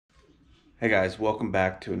Hey guys, welcome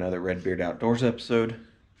back to another Redbeard Outdoors episode.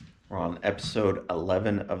 We're on episode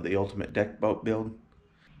 11 of the Ultimate Deck Boat Build.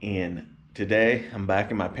 And today I'm back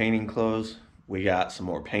in my painting clothes. We got some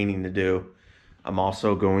more painting to do. I'm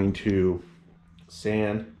also going to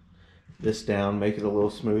sand this down, make it a little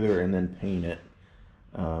smoother, and then paint it.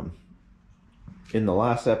 In the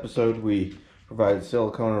last episode, we provided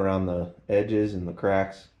silicone around the edges and the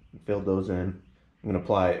cracks and filled those in. I'm going to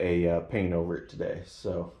apply a paint over it today.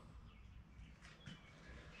 So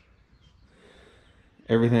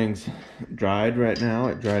everything's dried right now.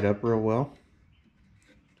 It dried up real well.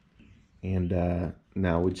 And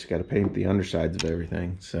now we just got to paint the undersides of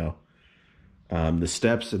everything. So the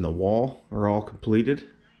steps in the wall are all completed.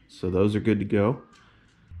 So those are good to go.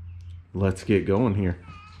 Let's get going here.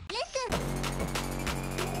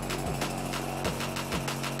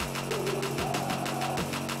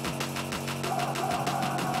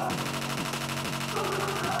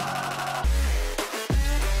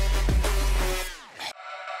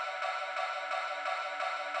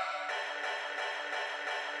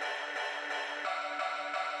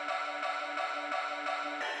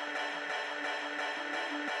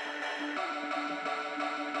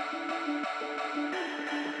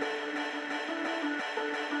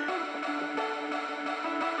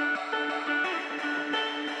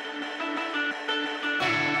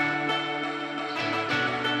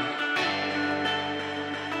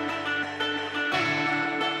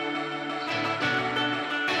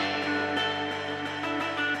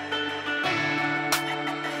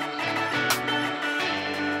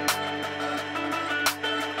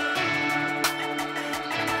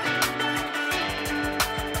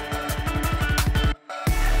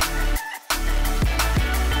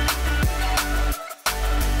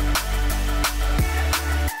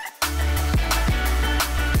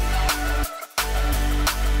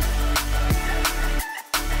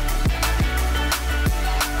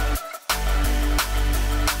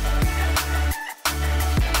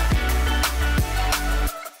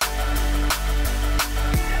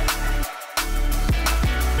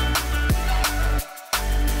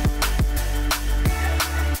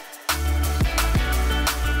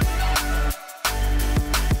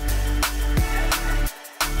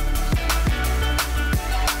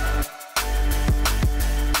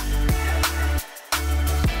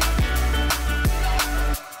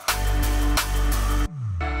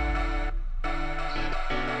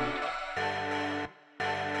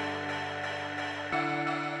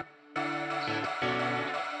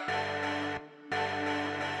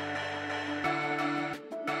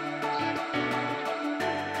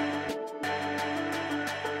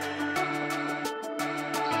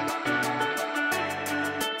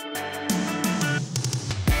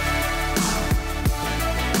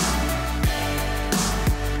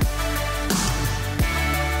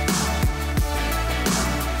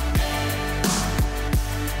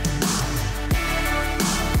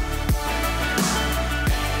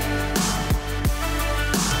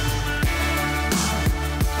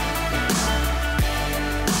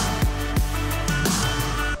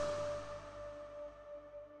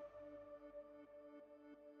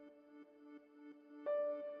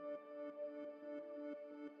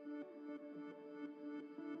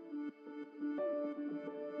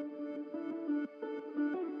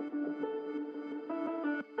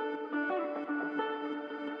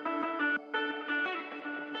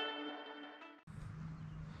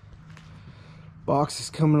 Box is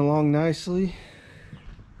coming along nicely.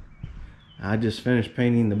 I just finished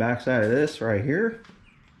painting the backside of this right here.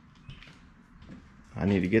 I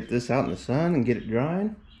need to get this out in the sun and get it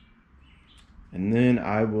drying. And then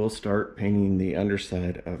I will start painting the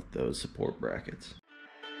underside of those support brackets.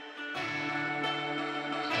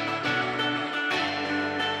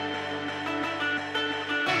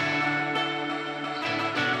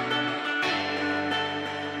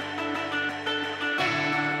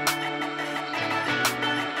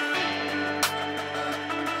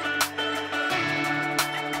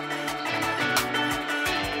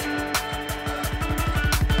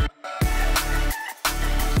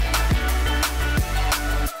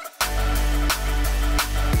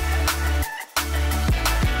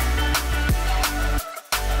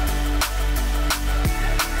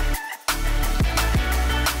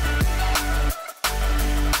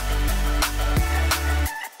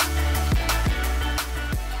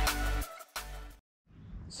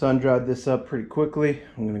 Sun dried this up pretty quickly.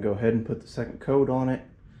 I'm going to go ahead and put the second coat on it,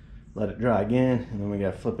 let it dry again, and then we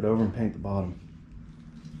got to flip it over and paint the bottom.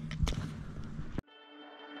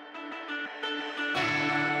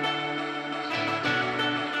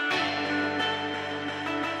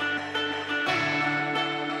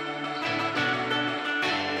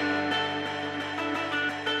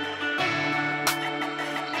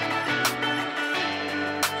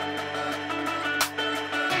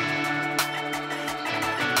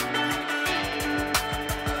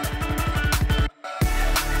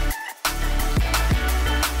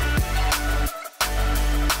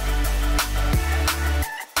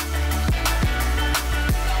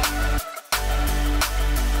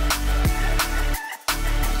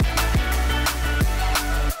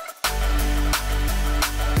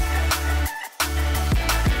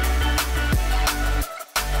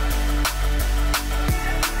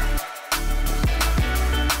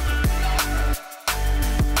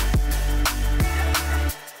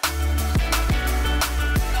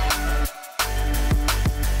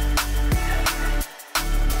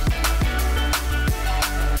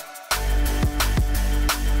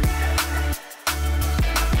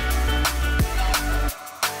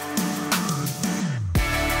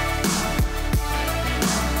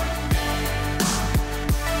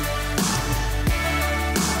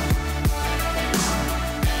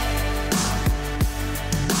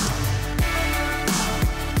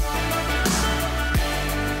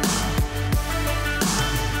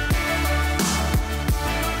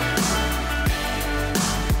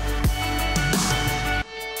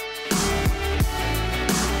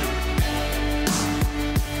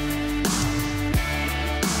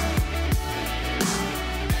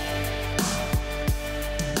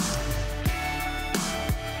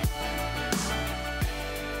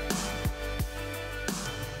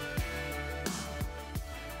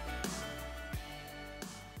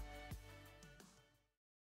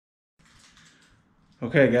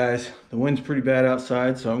 Okay guys, the wind's pretty bad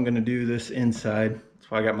outside, so I'm gonna do this inside.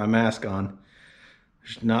 That's why I got my mask on.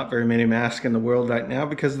 There's not very many masks in the world right now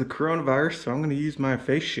because of the coronavirus, so I'm gonna use my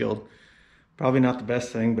face shield. Probably not the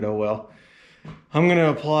best thing, but oh well. I'm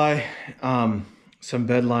gonna apply some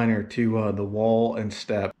bed liner to the wall and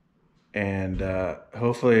step, and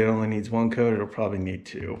hopefully it only needs one coat. It'll probably need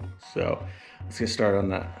two. So let's get started on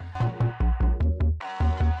that.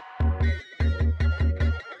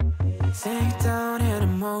 Sink down and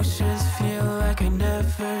emotions feel like I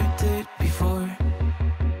never did before.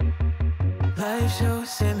 Life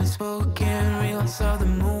shows him spoken reels of the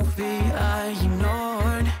movie I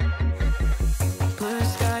ignored. Blue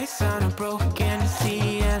skies on a broken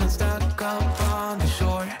sea and I'm stuck up on the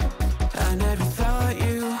shore. I never thought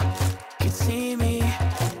you could see me,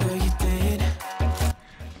 but you did.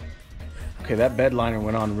 Okay, that bed liner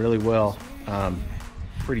went on really well.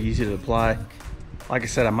 Pretty easy to apply. Like I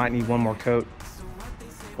said, I might need one more coat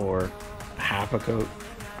or half a coat.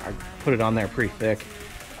 I put it on there pretty thick.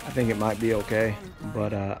 I think it might be okay,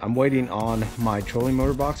 but I'm waiting on my trolling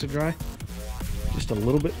motor box to dry just a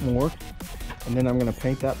little bit more, and then I'm gonna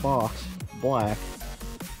paint that box black.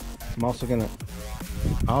 I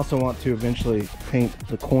also want to eventually paint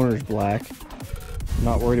the corners black. I'm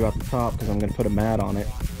not worried about the top because I'm gonna put a mat on it.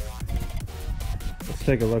 Let's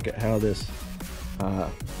take a look at how this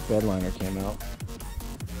bed liner came out.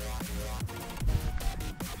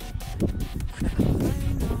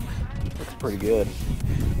 Looks pretty good.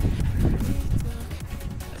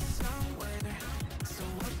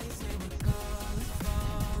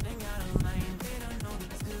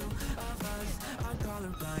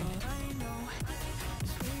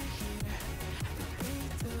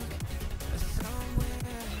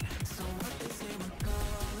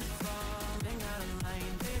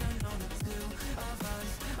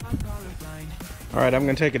 All right, I'm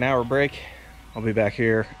gonna take an hour break. I'll be back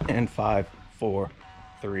here in 5, 4,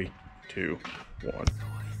 3, 2, 1.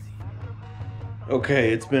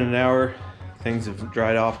 Okay, it's been an hour. Things have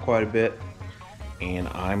dried off quite a bit, and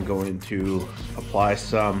I'm going to apply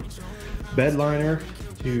some bed liner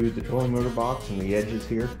to the trolling motor box and the edges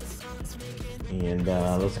here. And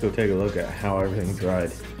let's go take a look at how everything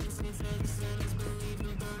dried.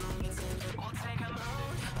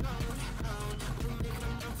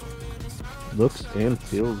 Looks and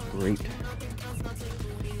feels great.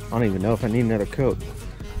 I don't even know if I need another coat.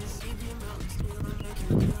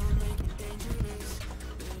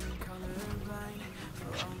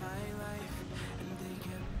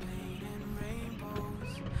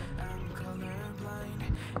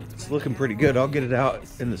 It's looking pretty good. I'll get it out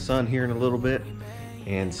in the sun here in a little bit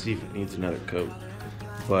and see if it needs another coat.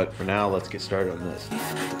 But for now, let's get started on this.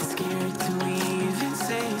 Scared to even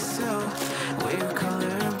say so. We're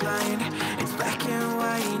colorblind. It's black and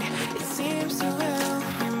white. It seems to well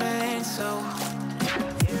remain so.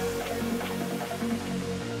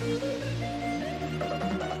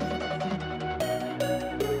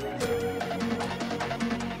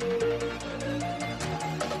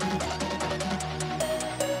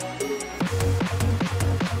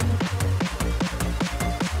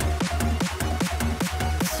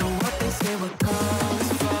 So what they say we're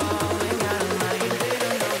colors falling out of line. They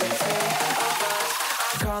don't know the two of us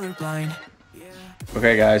are colorblind.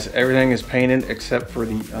 Okay guys, everything is painted except for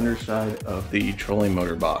the underside of the trolling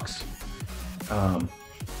motor box.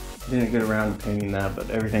 Didn't get around to painting that, but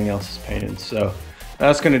everything else is painted. So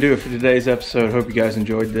that's gonna do it for today's episode. Hope you guys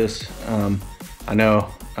enjoyed this. I know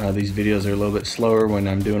these videos are a little bit slower when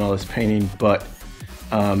I'm doing all this painting, but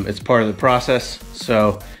it's part of the process.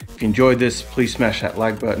 So if you enjoyed this, please smash that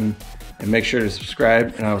like button and make sure to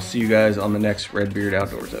subscribe, and I will see you guys on the next Redbeard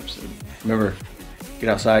Outdoors episode. Remember, get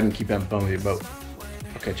outside and keep having fun with your boat.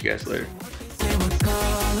 I'll catch you guys later. They were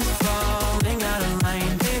colors falling out of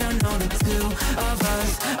line. They don't know the two of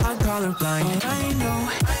us are colorblind. I know,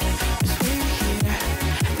 'cause we're here,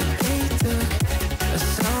 that they took us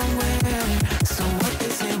somewhere. So what they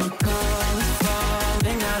say were colors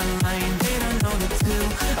falling out of line. They don't know the two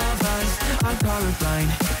of us are colorblind.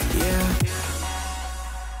 Yeah.